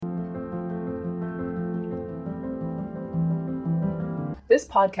This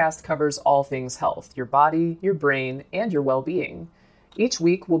podcast covers all things health, your body, your brain, and your well-being. Each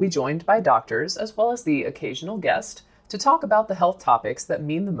week, we'll be joined by doctors, as well as the occasional guest, to talk about the health topics that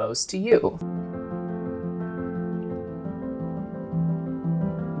mean the most to you.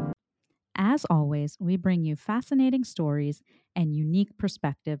 As always, we bring you fascinating stories and unique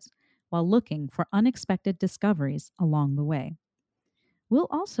perspectives while looking for unexpected discoveries along the way. We'll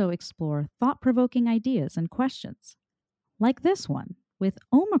also explore thought-provoking ideas and questions, like this one with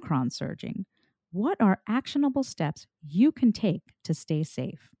Omicron surging. What are actionable steps you can take to stay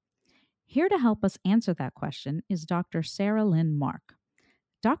safe? Here to help us answer that question is Dr. Sarah Lynn Mark.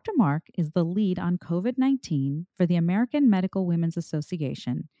 Dr. Mark is the lead on COVID-19 for the American Medical Women's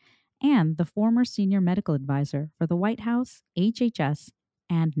Association and the former senior medical advisor for the White House, HHS,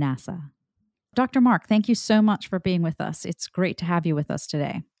 and NASA. Dr. Mark, thank you so much for being with us. It's great to have you with us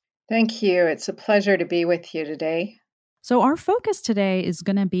today. Thank you. It's a pleasure to be with you today. So our focus today is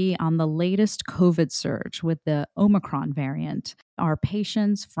going to be on the latest COVID surge with the Omicron variant. Our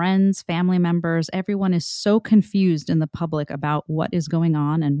patients, friends, family members, everyone is so confused in the public about what is going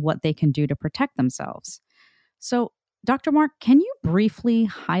on and what they can do to protect themselves. So, Dr. Mark, can you briefly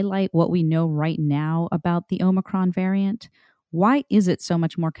highlight what we know right now about the Omicron variant? Why is it so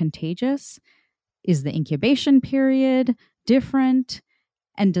much more contagious? Is the incubation period different?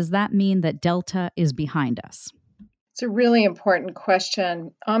 And does that mean that Delta is behind us? It's a really important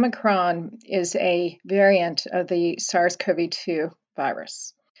question. Omicron is a variant of the SARS-CoV-2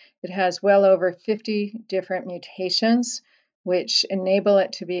 virus. It has well over 50 different mutations, which enable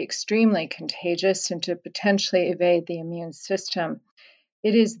it to be extremely contagious and to potentially evade the immune system.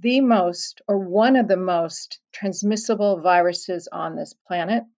 It is the most, or one of the most, transmissible viruses on this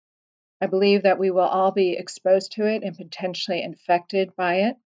planet. I believe that we will all be exposed to it and potentially infected by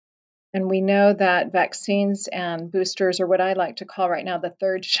it. And we know that vaccines and boosters, or what I like to call right now the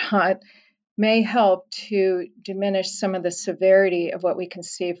third shot, may help to diminish some of the severity of what we can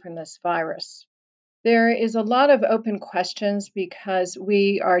see from this virus. There is a lot of open questions because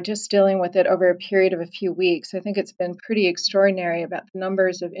we are just dealing with it over a period of a few weeks. I think it's been pretty extraordinary about the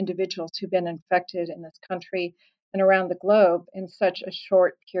numbers of individuals who've been infected in this country and around the globe in such a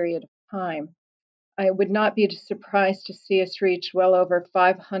short period of time. I would not be surprised to see us reach well over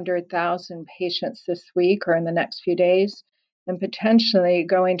 500,000 patients this week or in the next few days, and potentially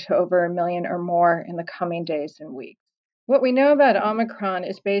going to over 1 million or more in the coming days and weeks. What we know about Omicron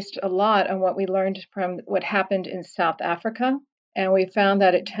is based a lot on what we learned from what happened in South Africa, and we found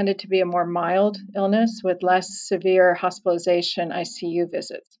that it tended to be a more mild illness with less severe hospitalization ICU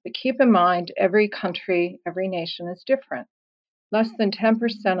visits. But keep in mind, every country, every nation is different. Less than 10%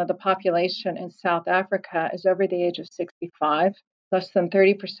 of the population in South Africa is over the age of 65. Less than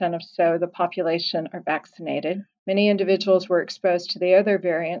 30% of the population are vaccinated. Many individuals were exposed to the other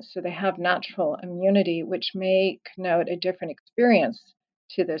variants, so they have natural immunity, which may connote a different experience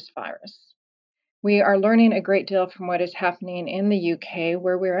to this virus. We are learning a great deal from what is happening in the UK,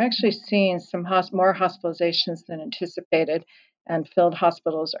 where we're actually seeing some more hospitalizations than anticipated, and filled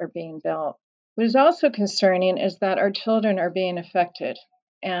hospitals are being built. What is also concerning is that our children are being affected,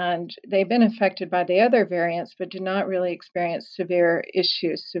 and they've been affected by the other variants, but do not really experience severe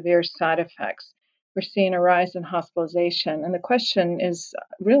issues, severe side effects. We're seeing a rise in hospitalization, and the question is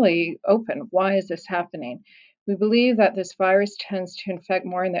really open. Why is this happening? We believe that this virus tends to infect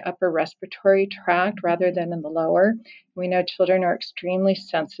more in the upper respiratory tract rather than in the lower. We know children are extremely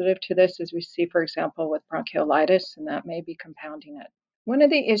sensitive to this, as we see, for example, with bronchiolitis, and that may be compounding it. One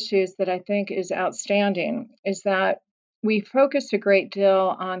of the issues that I think is outstanding is that we focus a great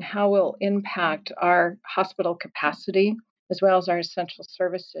deal on how it will impact our hospital capacity as well as our essential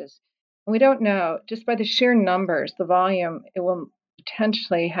services. And we don't know, just by the sheer numbers, the volume, it will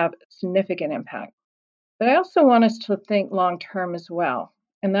potentially have significant impact. But I also want us to think long-term as well.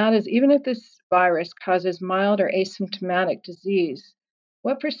 And that is, even if this virus causes mild or asymptomatic disease,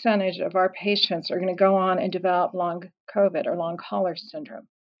 what percentage of our patients are going to go on and develop long COVID or long hauler syndrome?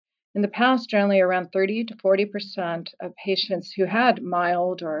 In the past, generally around 30 to 40% of patients who had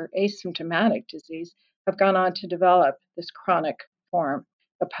mild or asymptomatic disease have gone on to develop this chronic form,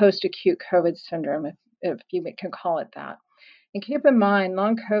 a post-acute COVID syndrome, if you can call it that. And keep in mind,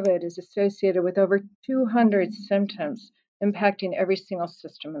 long COVID is associated with over 200 symptoms impacting every single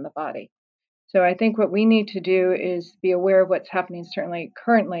system in the body. So I think what we need to do is be aware of what's happening certainly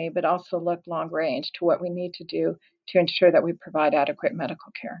currently, but also look long range to what we need to do to ensure that we provide adequate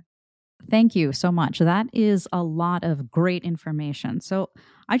medical care. Thank you so much. That is a lot of great information. So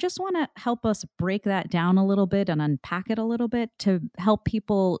I just want to help us break that down a little bit and unpack it a little bit to help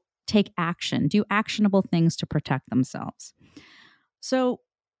people take action, do actionable things to protect themselves. So,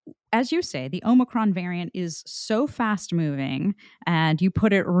 as you say, the Omicron variant is so fast moving, and you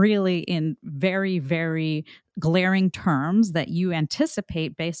put it really in very, very glaring terms that you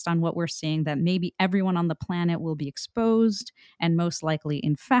anticipate, based on what we're seeing, that maybe everyone on the planet will be exposed and most likely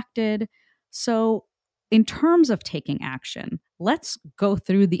infected. So, in terms of taking action, let's go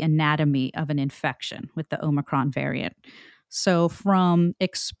through the anatomy of an infection with the Omicron variant. So, from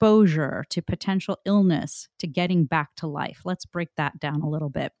exposure to potential illness to getting back to life, let's break that down a little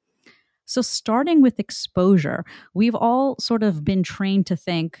bit. So, starting with exposure, we've all sort of been trained to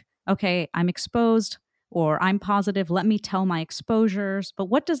think, okay, I'm exposed or I'm positive. Let me tell my exposures. But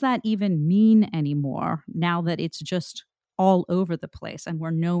what does that even mean anymore now that it's just all over the place and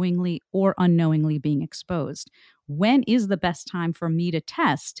we're knowingly or unknowingly being exposed? When is the best time for me to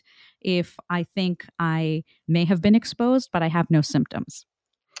test if I think I may have been exposed, but I have no symptoms?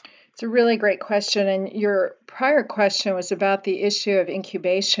 It's a really great question. And your prior question was about the issue of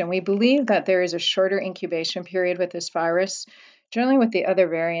incubation. We believe that there is a shorter incubation period with this virus. Generally, with the other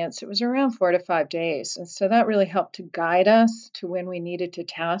variants, it was around 4 to 5 days. And so that really helped to guide us to when we needed to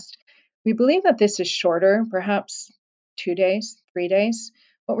test. We believe that this is shorter, perhaps 2 days, 3 days.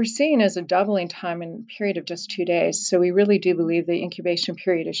 What we're seeing is a doubling time in a period of just 2 days. So we really do believe the incubation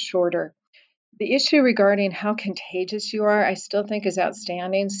period is shorter. The issue regarding how contagious you are, I still think is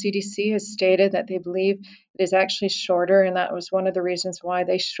outstanding. CDC has stated that they believe it is actually shorter, and that was one of the reasons why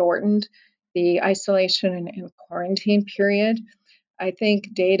they shortened the isolation and quarantine period. I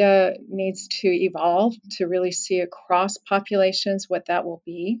think data needs to evolve to really see across populations what that will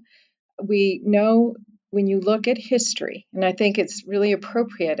be. We know when you look at history, and I think it's really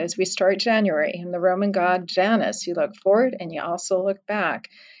appropriate as we start January, and the Roman god Janus, you look forward and you also look back,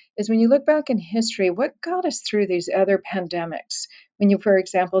 is when you look back in history, what got us through these other pandemics when you, for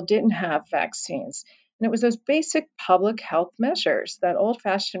example, didn't have vaccines? And it was those basic public health measures, that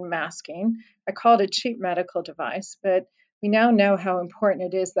old-fashioned masking. I call it a cheap medical device, but we now know how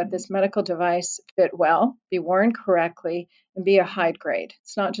important it is that this medical device fit well, be worn correctly, and be a high grade.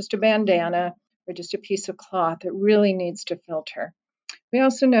 It's not just a bandana or just a piece of cloth. It really needs to filter. We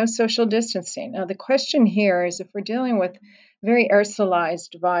also know social distancing. Now, the question here is if we're dealing with very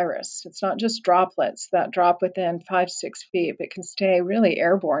aerosolized virus, it's not just droplets that drop within 5-6 feet, but can stay really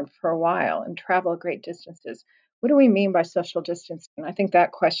airborne for a while and travel great distances. What do we mean by social distancing? I think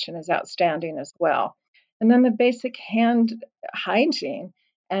that question is outstanding as well. And then the basic hand hygiene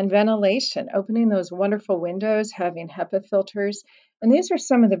and ventilation, opening those wonderful windows, having HEPA filters. And these are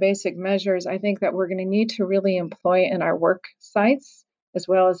some of the basic measures I think that we're going to need to really employ in our work sites, as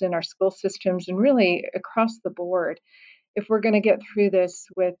well as in our school systems and really across the board, if we're going to get through this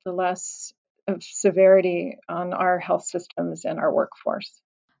with the less of severity on our health systems and our workforce.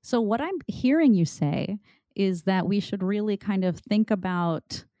 So what I'm hearing you say is that we should really kind of think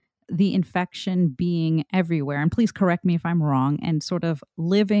about the infection being everywhere, and please correct me if I'm wrong, and sort of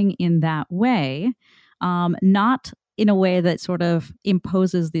living in that way, not in a way that sort of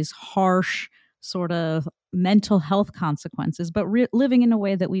imposes these harsh sort of mental health consequences, but living in a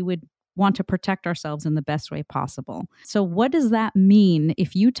way that we would want to protect ourselves in the best way possible. So what does that mean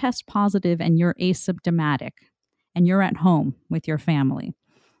if you test positive and you're asymptomatic and you're at home with your family?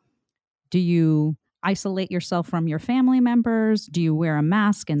 Do you isolate yourself from your family members? Do you wear a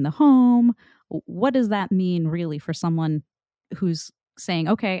mask in the home? What does that mean really for someone who's saying,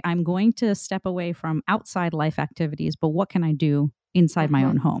 okay, I'm going to step away from outside life activities, but what can I do inside my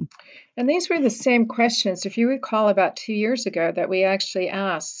own home? And these were the same questions, if you recall, about 2 years ago that we actually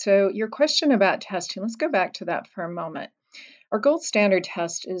asked. So your question about testing, let's go back to that for a moment. Our gold standard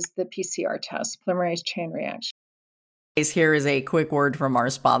test is the PCR test, polymerase chain reaction. Here is a quick word from our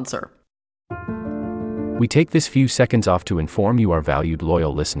sponsor. We take this few seconds off to inform you, our valued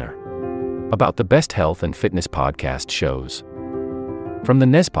loyal listener, about the best health and fitness podcast shows from the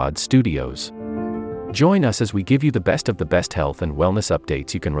Nespod Studios. Join us as we give you the best of the best health and wellness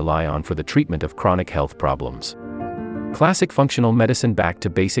updates you can rely on for the treatment of chronic health problems. Classic functional medicine back to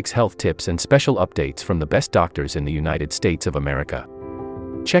basics health tips and special updates from the best doctors in the United States of America.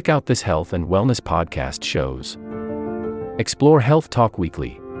 Check out this health and wellness podcast shows. Explore Health Talk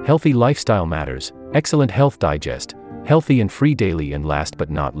Weekly, Healthy Lifestyle Matters, Excellent Health Digest, Healthy and Free Daily, and last but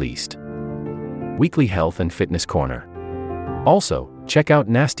not least, Weekly Health and Fitness Corner. Also, check out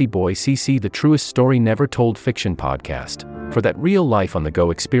Nasty Boy CC, the truest story never told fiction podcast, for that real life on the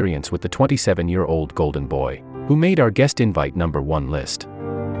go experience with the 27-year-old golden boy, who made our guest invite #1 list.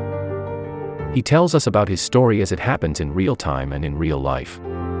 He tells us about his story as it happens in real time and in real life.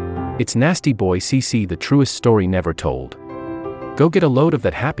 It's Nasty Boy CC, the truest story never told. Go get a load of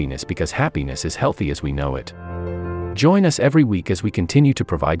that happiness, because happiness is healthy as we know it. Join us every week as we continue to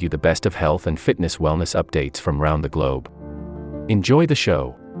provide you the best of health and fitness wellness updates from around the globe. Enjoy the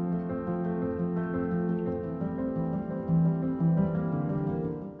show.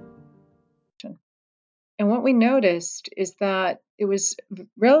 And what we noticed is that it was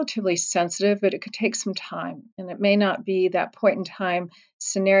relatively sensitive, but it could take some time. And it may not be that point in time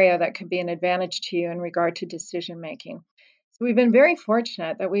scenario that could be an advantage to you in regard to decision making. So we've been very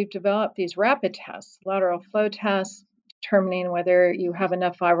fortunate that we've developed these rapid tests, lateral flow tests, determining whether you have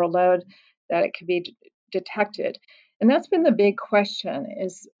enough viral load that it could be detected. And that's been the big question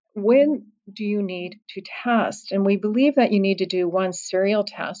is when do you need to test? And we believe that you need to do one serial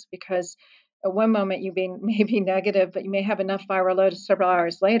test because at one moment may be negative, but you may have enough viral load several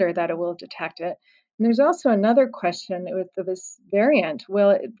hours later that it will detect it. And there's also another question with this variant.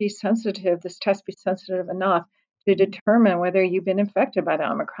 Will it be sensitive, this test be sensitive enough to determine whether you've been infected by the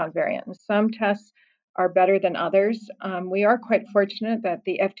Omicron variant? And some tests are better than others. We are quite fortunate that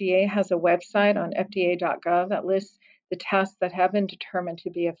the FDA has a website on fda.gov that lists the tests that have been determined to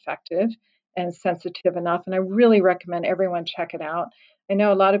be effective and sensitive enough. And I really recommend everyone check it out. I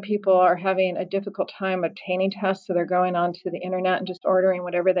know a lot of people are having a difficult time obtaining tests, so they're going onto the internet and just ordering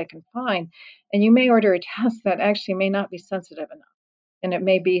whatever they can find. And you may order a test that actually may not be sensitive enough, and it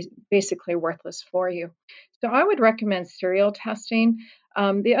may be basically worthless for you. So I would recommend serial testing.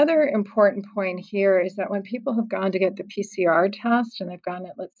 The other important point here is that when people have gone to get the PCR test and they've gone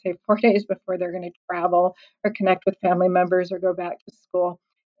it, let's say, 4 days before they're going to travel or connect with family members or go back to school,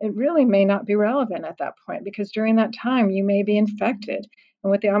 it really may not be relevant at that point because during that time you may be infected.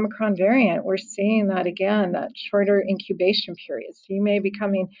 And with the Omicron variant, we're seeing that again, that shorter incubation period. So you may be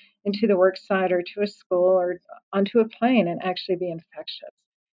coming into the work site or to a school or onto a plane and actually be infectious.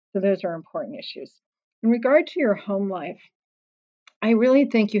 So those are important issues. In regard to your home life, I really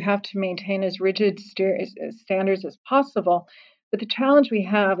think you have to maintain as rigid standards as possible. But the challenge we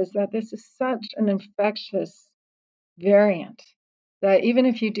have is that this is such an infectious variant that even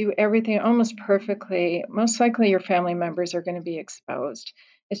if you do everything almost perfectly, most likely your family members are going to be exposed.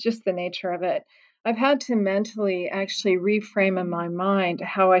 It's just the nature of it. I've had to mentally actually reframe in my mind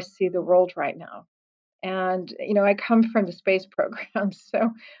how I see the world right now. And, I come from the space program,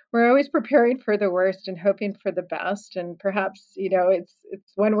 so we're always preparing for the worst and hoping for the best. And perhaps,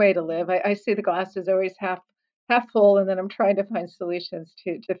 it's one way to live. I see the glass is always half full, and then I'm trying to find solutions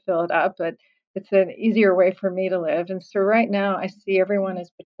to fill it up. But it's an easier way for me to live. And so right now, I see everyone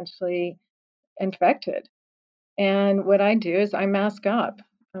as potentially infected. And what I do is I mask up.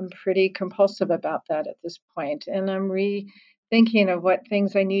 I'm pretty compulsive about that at this point, and I'm rethinking of what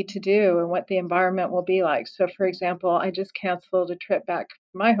things I need to do and what the environment will be like. So, for example, I just canceled a trip back to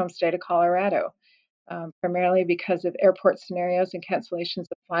my home state of Colorado, primarily because of airport scenarios and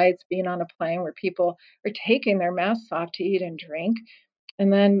cancellations of flights, being on a plane where people are taking their masks off to eat and drink.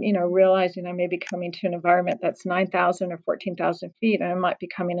 And then, realizing I may be coming to an environment that's 9,000 or 14,000 feet, and I might be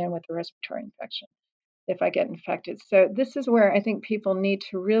coming in with a respiratory infection if I get infected. So this is where I think people need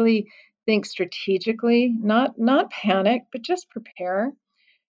to really think strategically, not panic, but just prepare.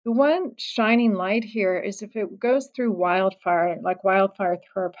 The one shining light here is if it goes through wildfire, like wildfire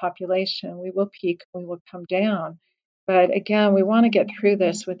through our population, we will peak, we will come down. But again, we want to get through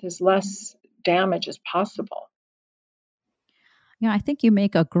this with as less damage as possible. Yeah, I think you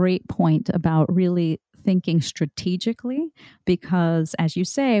make a great point about really thinking strategically because, as you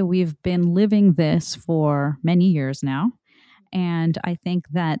say, we've been living this for many years now. And I think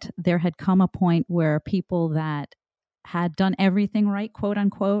that there had come a point where people that had done everything right, quote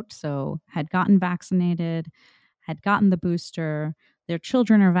unquote, so had gotten vaccinated, had gotten the booster, their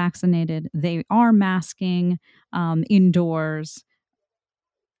children are vaccinated, they are masking indoors,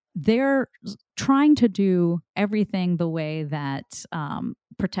 they're trying to do everything the way that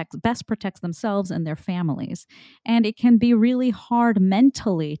best protects themselves and their families. And it can be really hard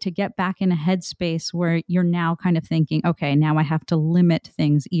mentally to get back in a headspace where you're now kind of thinking, okay, now I have to limit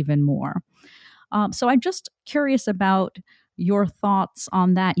things even more. So I'm just curious about your thoughts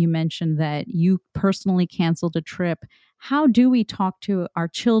on that. You mentioned that you personally canceled a trip. How do we talk to our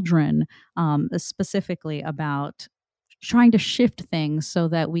children specifically about trying to shift things so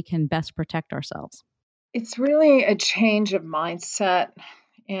that we can best protect ourselves? It's really a change of mindset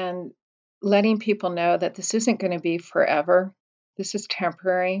and letting people know that this isn't going to be forever. This is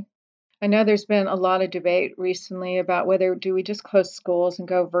temporary. I know there's been a lot of debate recently about whether do we just close schools and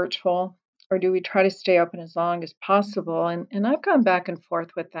go virtual or do we try to stay open as long as possible? And I've gone back and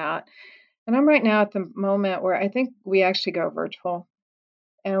forth with that. And I'm right now at the moment where I think we actually go virtual.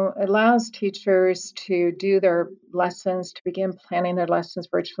 and allows teachers to do their lessons, to begin planning their lessons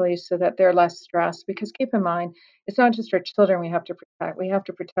virtually so that they're less stressed. Because keep in mind, it's not just our children we have to protect. We have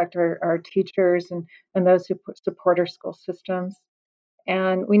to protect our teachers and those who support our school systems.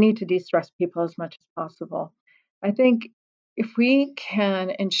 And we need to de-stress people as much as possible. I think if we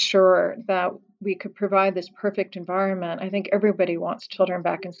can ensure that we could provide this perfect environment, I think everybody wants children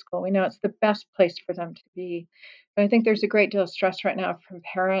back in school. We know it's the best place for them to be. But I think there's a great deal of stress right now from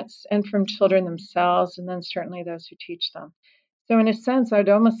parents and from children themselves, and then certainly those who teach them. So in a sense, I'd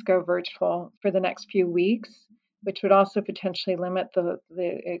almost go virtual for the next few weeks, which would also potentially limit the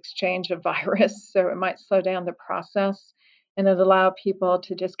exchange of virus. So it might slow down the process and it allow people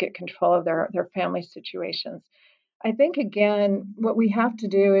to just get control of their family situations. I think again, what we have to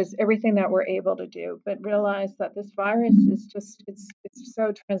do is everything that we're able to do, but realize that this virus is just it's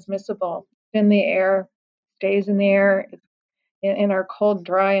so transmissible in the air, stays in the air. In our cold,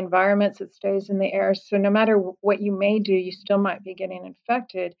 dry environments, it stays in the air. So no matter what you may do, you still might be getting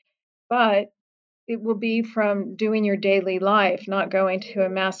infected, but it will be from doing your daily life, not going to a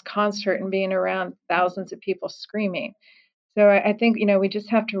mass concert and being around thousands of people screaming. So I think, we just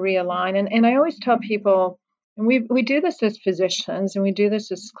have to realign. And I always tell people, and we do this as physicians and we do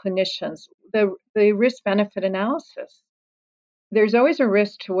this as clinicians, the risk benefit analysis. There's always a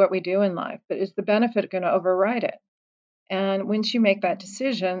risk to what we do in life, but is the benefit going to override it? And once you make that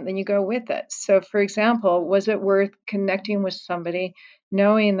decision, then you go with it. So, for example, was it worth connecting with somebody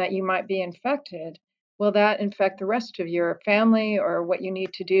knowing that you might be infected? Will that infect the rest of your family or what you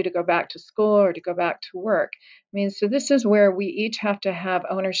need to do to go back to school or to go back to work? I mean, so this is where we each have to have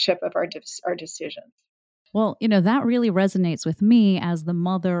ownership of our decisions. Well, that really resonates with me as the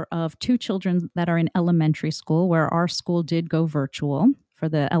mother of two children that are in elementary school, where our school did go virtual for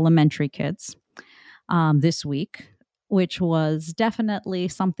the elementary kids this week, which was definitely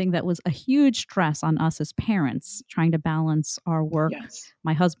something that was a huge stress on us as parents, trying to balance our work. Yes.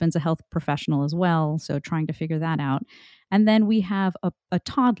 My husband's a health professional as well, so trying to figure that out. And then we have a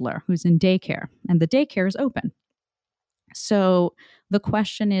toddler who's in daycare, and the daycare is open. So the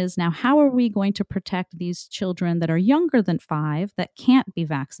question is now, how are we going to protect these children that are younger than 5 that can't be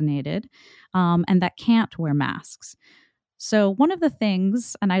vaccinated and that can't wear masks? So one of the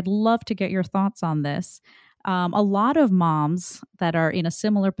things, and I'd love to get your thoughts on this, a lot of moms that are in a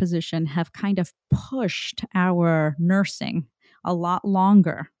similar position have kind of pushed our nursing a lot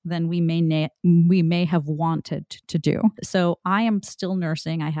longer than we may have wanted to do. So I am still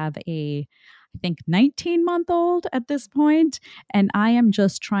nursing. I have I think 19-month-old at this point, and I am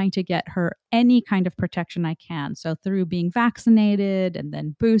just trying to get her any kind of protection I can. So through being vaccinated and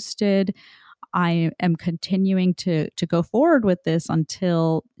then boosted, I am continuing to go forward with this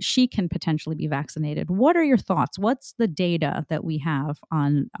until she can potentially be vaccinated. What are your thoughts? What's the data that we have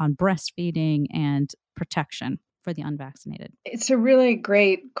on breastfeeding and protection for the unvaccinated? It's a really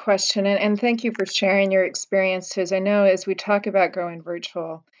great question, and thank you for sharing your experiences. I know as we talk about going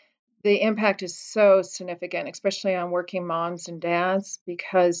virtual, the impact is so significant, especially on working moms and dads,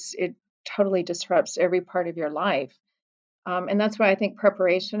 because it totally disrupts every part of your life. And that's why I think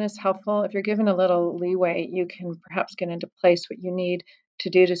preparation is helpful. If you're given a little leeway, you can perhaps get into place what you need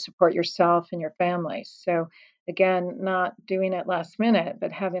to do to support yourself and your family. So again, not doing it last minute,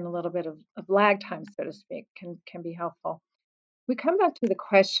 but having a little bit of lag time, so to speak, can be helpful. We come back to the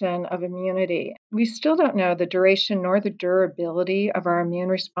question of immunity. We still don't know the duration nor the durability of our immune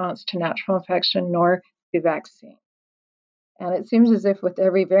response to natural infection nor to vaccine. And it seems as if with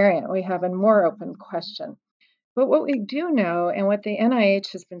every variant, we have a more open question. But what we do know, and what the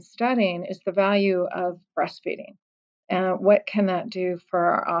NIH has been studying, is the value of breastfeeding. And what can that do for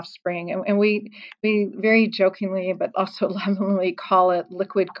our offspring? And we very jokingly, but also lovingly, call it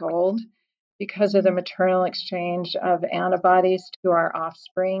liquid gold because of the maternal exchange of antibodies to our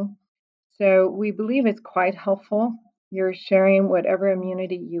offspring. So we believe it's quite helpful. You're sharing whatever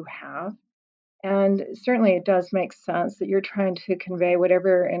immunity you have. And certainly it does make sense that you're trying to convey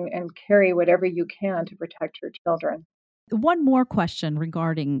whatever and carry whatever you can to protect your children. One more question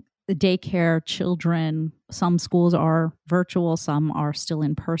regarding the daycare children. Some schools are virtual, some are still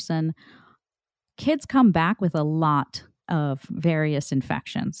in person. Kids come back with a lot of various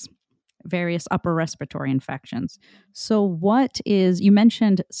infections, various upper respiratory infections. So you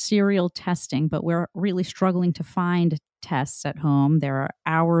mentioned serial testing, but we're really struggling to find tests at home. There are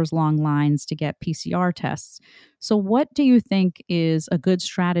hours-long lines to get PCR tests. So what do you think is a good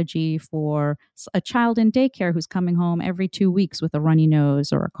strategy for a child in daycare who's coming home every 2 weeks with a runny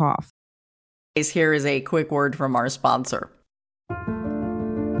nose or a cough? Here is a quick word from our sponsor.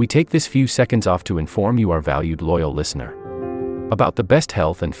 We take this few seconds off to inform you, our valued loyal listener, about the best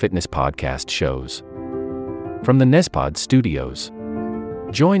health and fitness podcast shows. From the Nespod studios.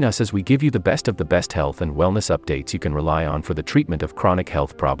 Join us as we give you the best of the best health and wellness updates you can rely on for the treatment of chronic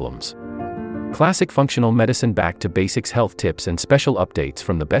health problems. Classic functional medicine back to basics health tips and special updates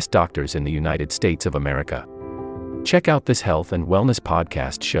from the best doctors in the United States of America. Check out this health and wellness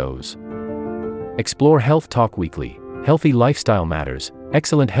podcast shows. Explore Health Talk Weekly, Healthy Lifestyle Matters,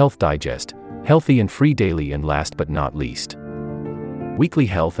 Excellent Health Digest, Healthy and Free Daily, and last but not least, Weekly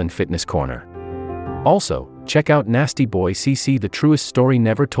Health and Fitness Corner. Also, check out Nasty Boy CC, the truest story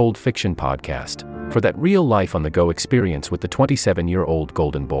never told fiction podcast, for that real life on the go experience with the 27-year-old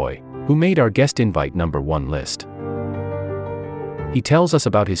golden boy, who made our guest invite #1 list. He tells us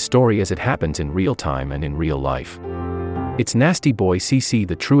about his story as it happens in real time and in real life. It's Nasty Boy CC,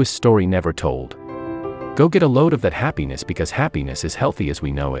 the truest story never told. Go get a load of that happiness, because happiness is healthy as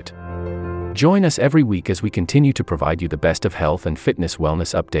we know it. Join us every week as we continue to provide you the best of health and fitness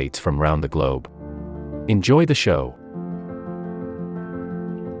wellness updates from around the globe. Enjoy the show.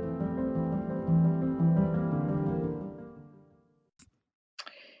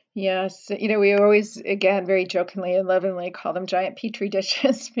 Yes, we always, again, very jokingly and lovingly call them giant petri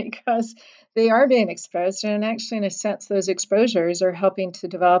dishes because they are being exposed. And actually, in a sense, those exposures are helping to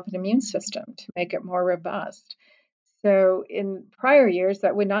develop an immune system to make it more robust. So in prior years,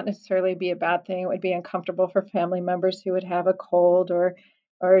 that would not necessarily be a bad thing. It would be uncomfortable for family members who would have a cold or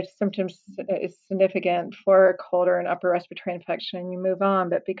symptoms significant for a cold or an upper respiratory infection, and you move on.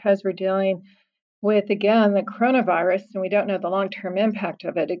 But because we're dealing with, again, the coronavirus, and we don't know the long-term impact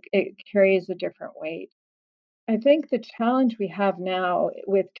of it, it carries a different weight. I think the challenge we have now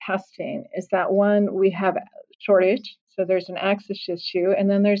with testing is that, one, we have a shortage, so there's an access issue, and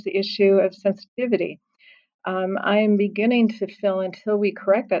then there's the issue of sensitivity. I'm beginning to feel, until we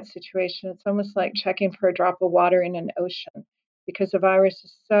correct that situation, it's almost like checking for a drop of water in an ocean, because the virus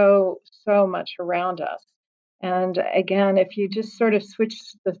is so much around us. And again, if you just sort of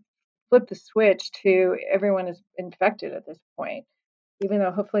flip the switch to everyone is infected at this point, even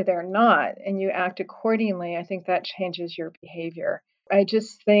though hopefully they're not, and you act accordingly, I think that changes your behavior. I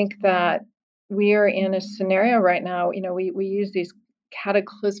just think that we are in a scenario right now, we use these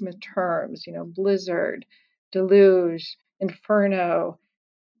cataclysmic terms, blizzard, deluge, inferno,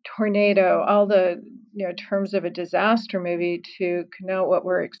 tornado, all the terms of a disaster movie to connote what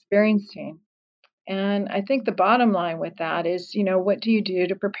we're experiencing. And I think the bottom line with that is, what do you do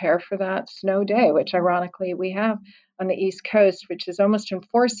to prepare for that snow day, which ironically we have on the East Coast, which is almost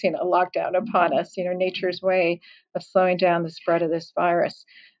enforcing a lockdown upon us, nature's way of slowing down the spread of this virus.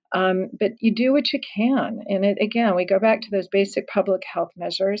 But you do what you can. And again, we go back to those basic public health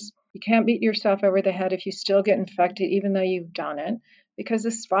measures. You can't beat yourself over the head if you still get infected, even though you've done it, because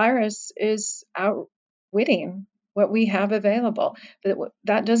this virus is outwitting what we have available. But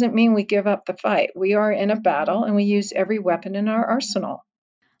that doesn't mean we give up the fight. We are in a battle, and we use every weapon in our arsenal.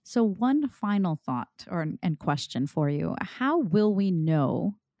 So one final thought and question for you. How will we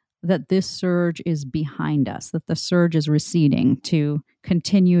know that this surge is behind us, that the surge is receding, to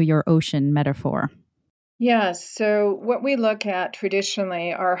continue your ocean metaphor? Yes. So what we look at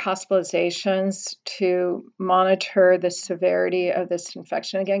traditionally are hospitalizations to monitor the severity of this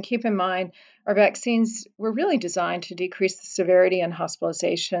infection. Again, keep in mind, our vaccines were really designed to decrease the severity and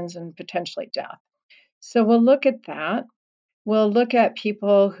hospitalizations and potentially death. So we'll look at that. We'll look at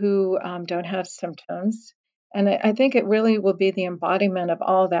people who don't have symptoms. And I think it really will be the embodiment of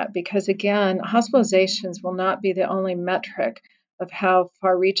all that, because, again, hospitalizations will not be the only metric of how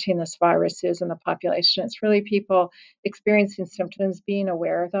far-reaching this virus is in the population. It's really people experiencing symptoms, being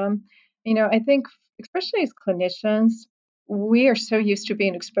aware of them. I think, especially as clinicians, we are so used to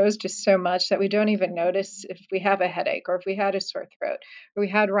being exposed to so much that we don't even notice if we have a headache or if we had a sore throat or we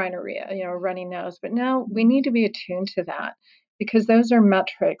had rhinorrhea, a runny nose. But now we need to be attuned to that, because those are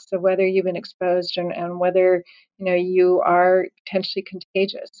metrics of whether you've been exposed and whether you are potentially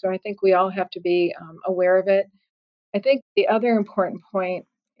contagious. So I think we all have to be aware of it. I think the other important point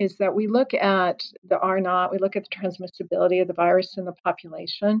is that we look at the R naught, we look at the transmissibility of the virus in the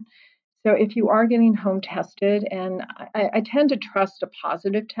population. So if you are getting home tested, and I tend to trust a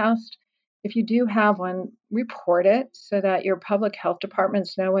positive test, if you do have one, report it so that your public health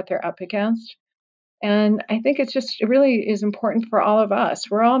departments know what they're up against. And I think it really is important for all of us.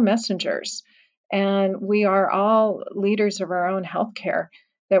 We're all messengers, and we are all leaders of our own healthcare,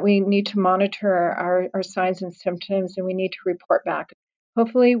 that we need to monitor our signs and symptoms, and we need to report back.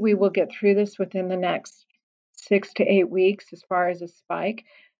 Hopefully, we will get through this within the next 6 to 8 weeks as far as a spike.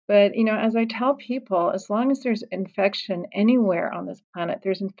 But, as I tell people, as long as there's infection anywhere on this planet,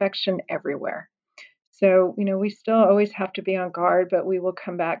 there's infection everywhere. So, we still always have to be on guard, but we will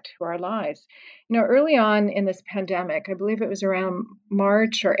come back to our lives. Early on in this pandemic, I believe it was around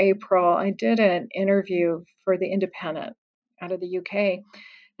March or April, I did an interview for The Independent out of the UK.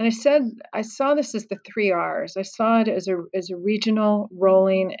 And I said, I saw this as the 3 Rs. I saw it as a regional,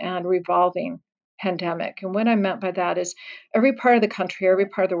 rolling, and revolving pandemic. And what I meant by that is every part of the country, every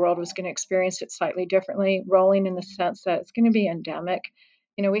part of the world was going to experience it slightly differently, rolling in the sense that it's going to be endemic.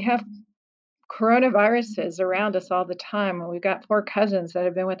 We have coronaviruses around us all the time, and we've got 4 cousins that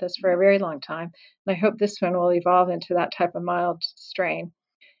have been with us for a very long time. And I hope this one will evolve into that type of mild strain.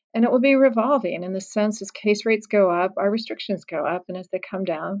 And it will be revolving in the sense as case rates go up, our restrictions go up, and as they come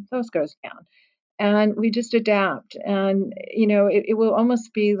down, those goes down. And we just adapt. And, it will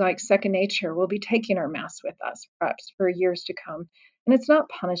almost be like second nature. We'll be taking our masks with us, perhaps, for years to come. And it's not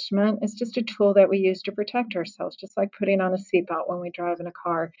punishment. It's just a tool that we use to protect ourselves, just like putting on a seatbelt when we drive in a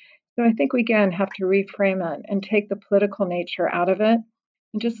car. So I think we, again, have to reframe it and take the political nature out of it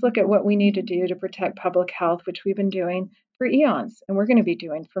and just look at what we need to do to protect public health, which we've been doing for eons, and we're going to be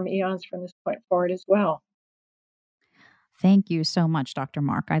doing from eons from this point forward as well. Thank you so much, Dr.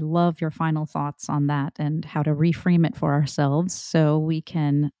 Mark. I love your final thoughts on that and how to reframe it for ourselves so we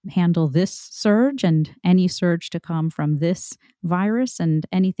can handle this surge and any surge to come from this virus and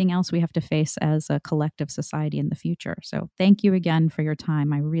anything else we have to face as a collective society in the future. So thank you again for your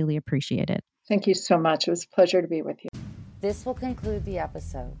time. I really appreciate it. Thank you so much. It was a pleasure to be with you. This will conclude the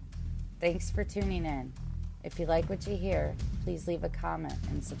episode. Thanks for tuning in. If you like what you hear, please leave a comment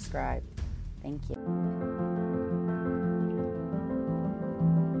and subscribe. Thank you.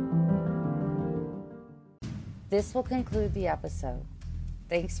 This will conclude the episode.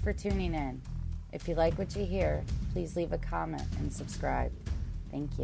 Thanks for tuning in. If you like what you hear, please leave a comment and subscribe. Thank you.